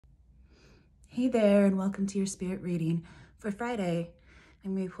Hey there, and welcome to your spirit reading for Friday.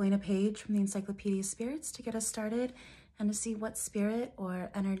 I'm going to be pulling a page from the Encyclopedia of Spirits to get us started and to see what spirit or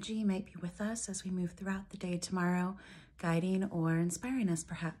energy might be with us as we move throughout the day tomorrow, guiding or inspiring us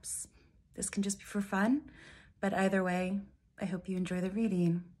perhaps. This can just be for fun, but either way, I hope you enjoy the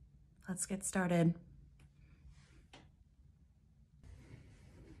reading. Let's get started.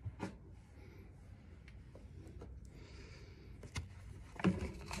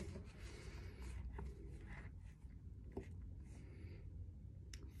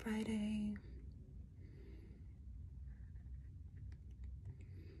 Friday.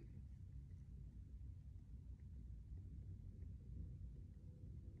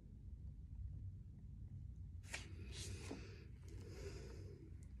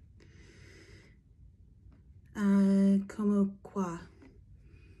 Komokwa,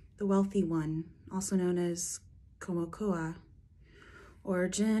 the wealthy one, also known as Komokwa.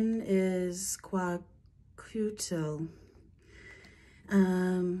 Origin is Kwakutil.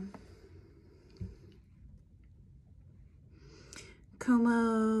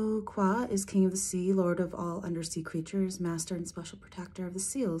 Komokwa is king of the sea, lord of all undersea creatures, master and special protector of the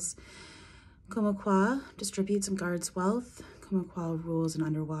seals. Komokwa distributes and guards wealth. Komokwa rules an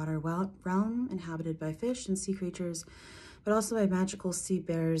underwater realm inhabited by fish and sea creatures, but also by magical sea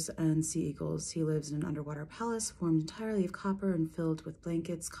bears and sea eagles. He lives in an underwater palace formed entirely of copper and filled with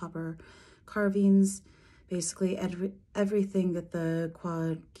blankets, copper carvings, basically everything that the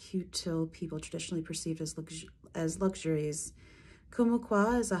Kwakutil people traditionally perceived as luxuries.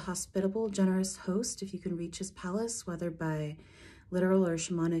 Komokwa is a hospitable, generous host. If you can reach his palace, whether by literal or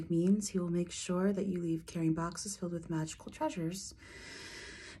shamanic means, he will make sure that you leave carrying boxes filled with magical treasures.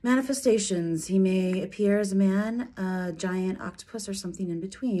 Manifestations. He may appear as a man, a giant octopus, or something in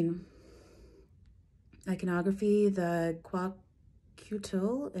between. Iconography. The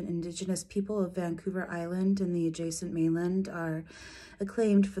Kwakutil, an indigenous people of Vancouver Island and the adjacent mainland, are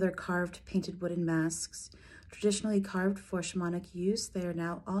acclaimed for their carved painted wooden masks. Traditionally carved for shamanic use, they are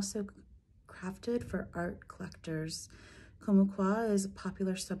now also crafted for art collectors. Komokwa is a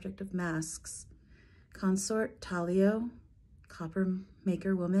popular subject of masks. Consort, Talio, copper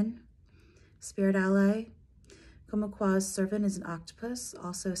maker woman. Spirit ally. Komokwa's servant is an octopus,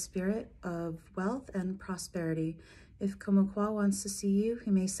 also a spirit of wealth and prosperity. If Komokwa wants to see you,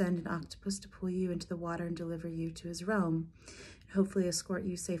 he may send an octopus to pull you into the water and deliver you to his realm, and hopefully escort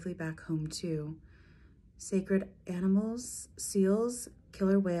you safely back home too. Sacred animals, seals,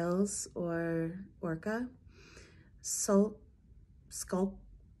 killer whales, or orca, sculpin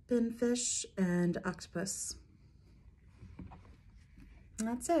fish, and octopus. And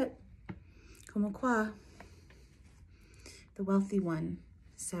that's it. Komokwa, the wealthy one.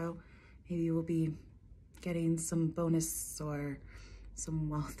 So maybe you will be getting some bonus or some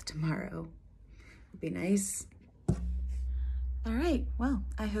wealth tomorrow. Would be nice. All right, well,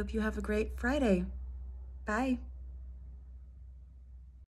 I hope you have a great Friday. Bye.